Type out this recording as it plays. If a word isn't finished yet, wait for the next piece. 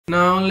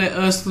Now let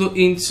us look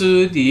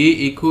into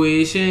the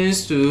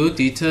equations to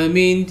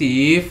determine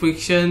the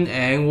friction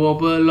and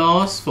wobble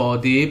loss for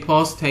the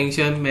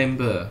post-tension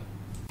member.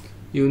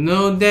 You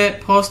know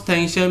that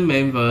post-tension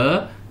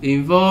member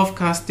involve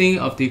casting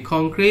of the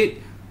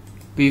concrete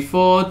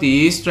before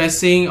the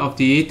stressing of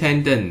the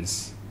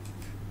tendons.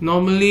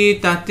 Normally,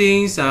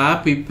 ductings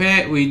are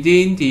prepared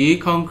within the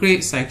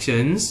concrete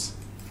sections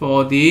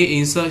for the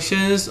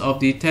insertions of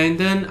the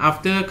tendon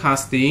after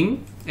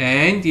casting,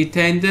 and the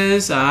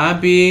tendons are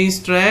being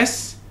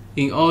stressed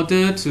in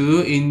order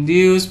to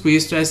induce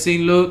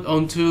pre-stressing load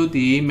onto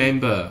the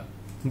member.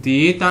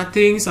 The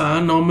ductings are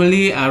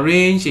normally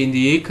arranged in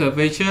the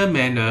curvature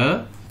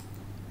manner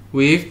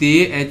with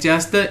the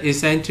adjusted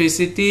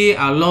eccentricity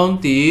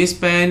along the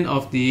span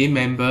of the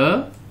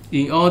member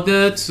in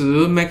order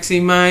to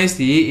maximize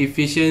the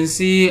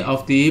efficiency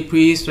of the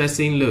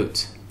pre-stressing load.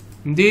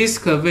 This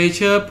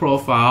curvature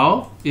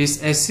profile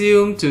is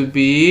assumed to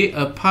be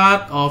a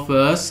part of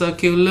a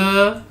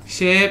circular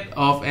shape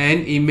of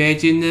an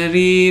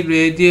imaginary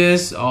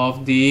radius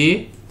of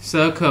the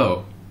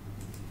circle.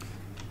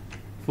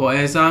 For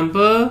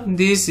example,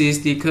 this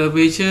is the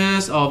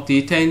curvatures of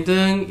the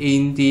tendon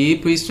in the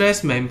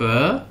prestressed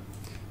member.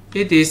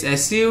 It is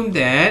assumed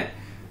that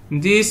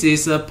this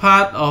is a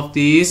part of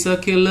the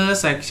circular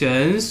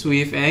sections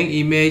with an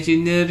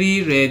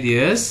imaginary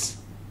radius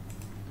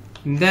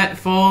that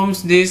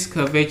forms this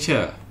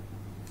curvature.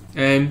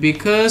 And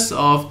because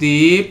of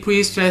the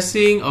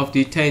pre-stressing of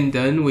the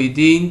tendon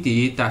within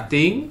the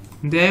ducting,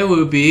 there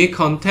will be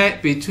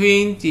contact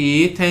between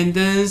the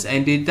tendons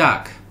and the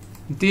duct.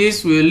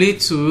 This will lead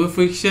to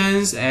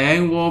frictions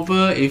and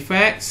wobble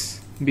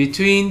effects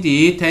between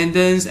the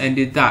tendons and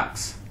the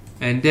ducts,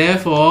 and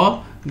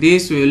therefore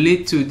this will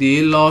lead to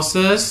the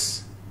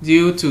losses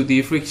due to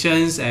the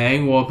frictions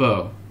and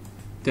wobble.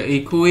 The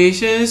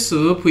equations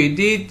to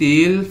predict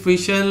the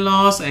friction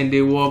loss and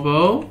the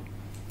wobble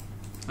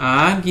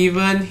are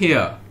given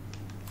here,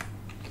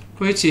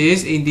 which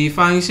is in the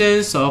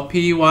functions of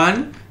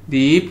P1,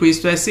 the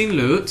pre-stressing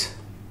load,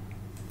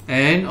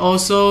 and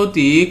also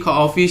the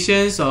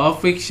coefficients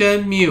of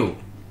friction mu.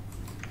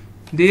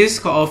 These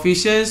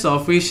coefficients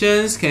of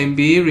frictions can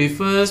be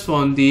referred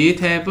from the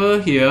table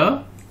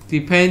here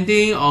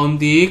depending on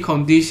the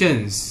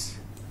conditions.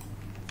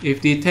 If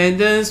the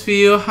tendons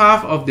fill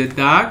half of the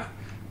duct,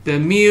 the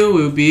mu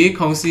will be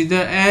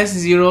considered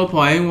as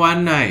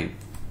 0.19.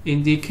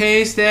 In the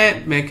case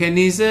that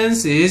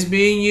mechanisms is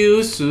being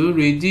used to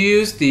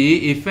reduce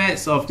the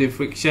effects of the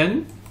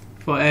friction,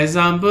 for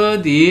example,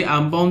 the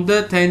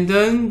unbonded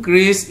tendon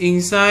greased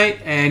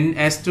inside an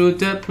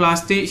extruded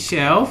plastic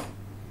shelf,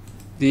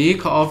 the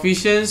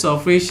coefficients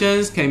of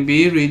frictions can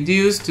be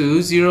reduced to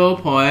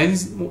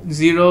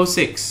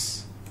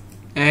 0.06.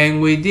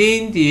 And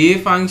within the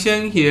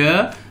function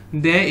here,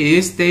 there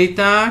is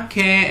data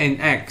k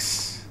and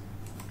x.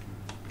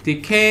 The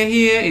k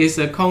here is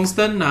a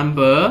constant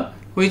number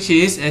which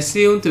is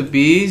assumed to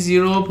be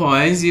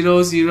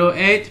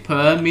 0.008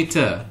 per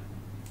meter.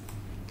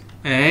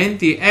 And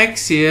the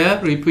x here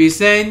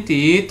represents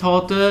the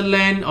total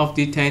length of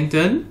the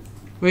tendon,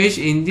 which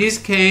in this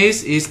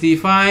case is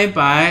defined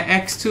by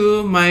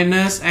x2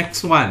 minus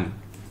x1,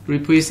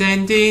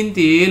 representing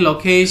the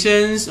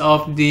locations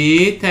of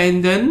the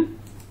tendon.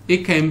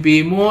 It can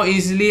be more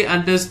easily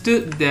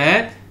understood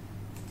that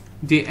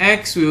the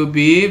x will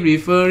be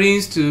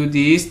referring to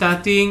the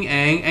starting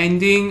and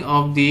ending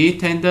of the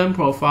tendon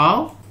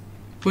profile,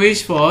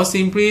 which for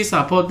simply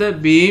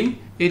supported beam,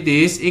 it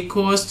is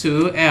equals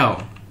to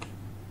L.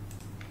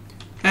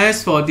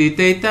 As for the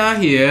data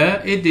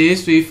here, it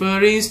is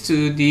referring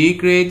to the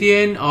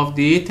gradient of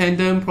the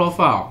tendon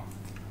profile.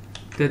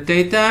 The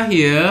data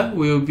here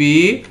will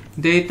be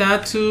data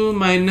 2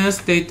 minus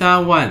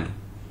data 1,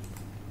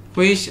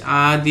 which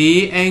are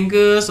the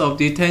angles of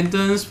the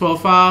tendon's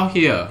profile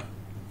here.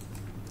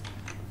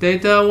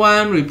 Data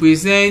 1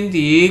 represents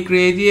the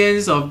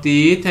gradients of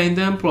the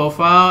tendon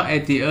profile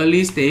at the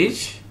early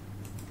stage,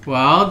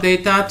 while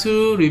data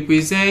 2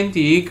 represents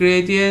the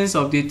gradients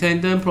of the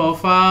tendon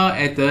profile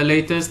at the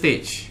later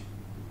stage.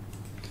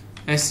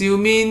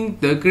 Assuming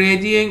the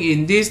gradient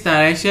in these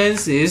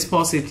directions is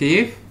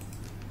positive,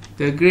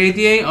 the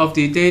gradient of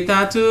the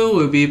data 2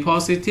 will be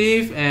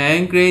positive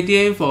and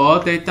gradient for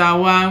data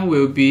 1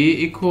 will be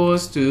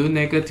equals to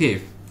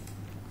negative.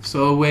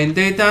 So when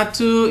data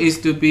 2 is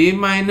to be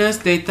minus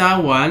data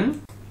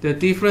 1, the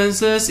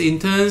differences in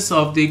terms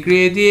of the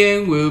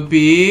gradient will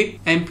be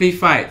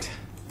amplified,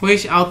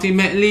 which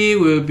ultimately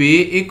will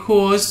be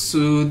equals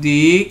to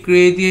the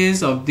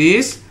gradients of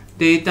this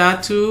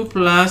data 2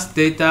 plus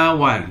data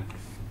 1.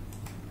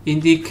 In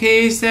the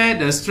case that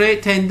the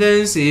straight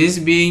tendons is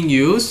being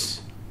used,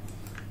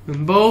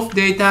 both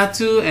data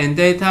 2 and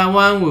data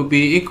 1 will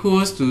be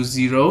equals to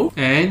 0,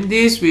 and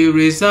this will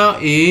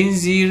result in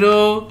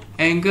 0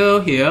 angle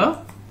here,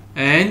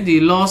 and the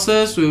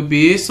losses will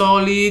be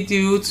solely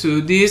due to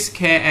this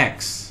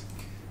kx.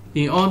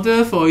 In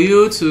order for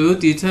you to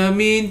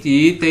determine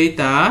the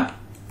data,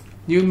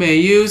 you may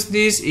use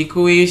these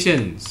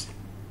equations.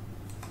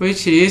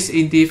 which is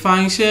in the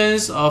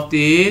functions of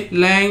the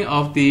length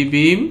of the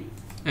beam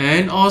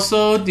and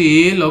also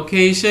the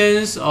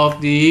locations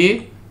of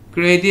the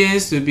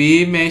gradients to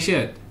be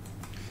measured.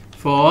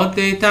 For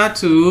theta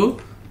 2,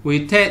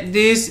 we take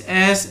this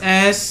as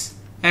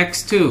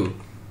x2.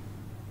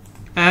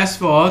 As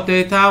for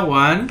theta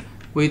 1,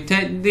 we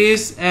take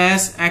this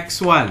as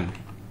x1.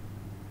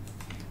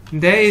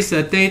 There is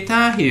a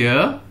theta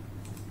here.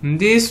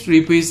 This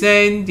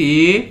represents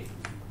the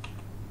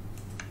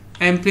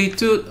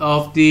amplitude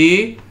of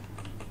the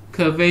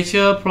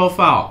curvature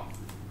profile,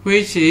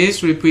 which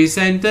is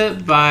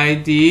represented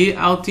by the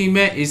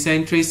ultimate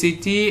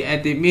eccentricity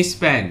at the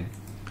midspan.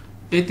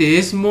 It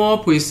is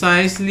more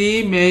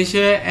precisely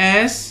measured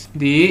as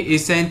the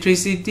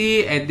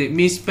eccentricity at the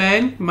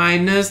midspan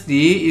minus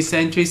the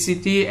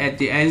eccentricity at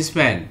the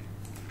endspan.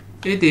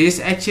 It is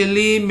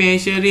actually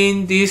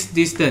measuring this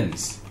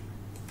distance.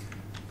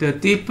 The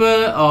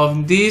deeper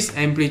of this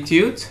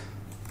amplitude,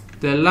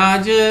 the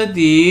larger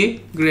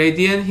the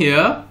gradient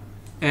here,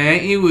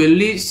 and it will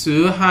lead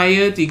to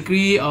higher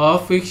degree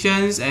of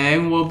frictions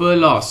and wobble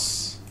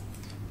loss.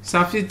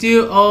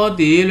 Substitute all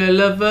the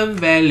relevant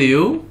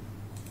value.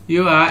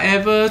 You are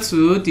able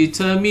to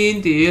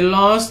determine the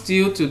loss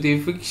due to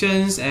the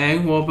frictions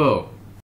and wobble.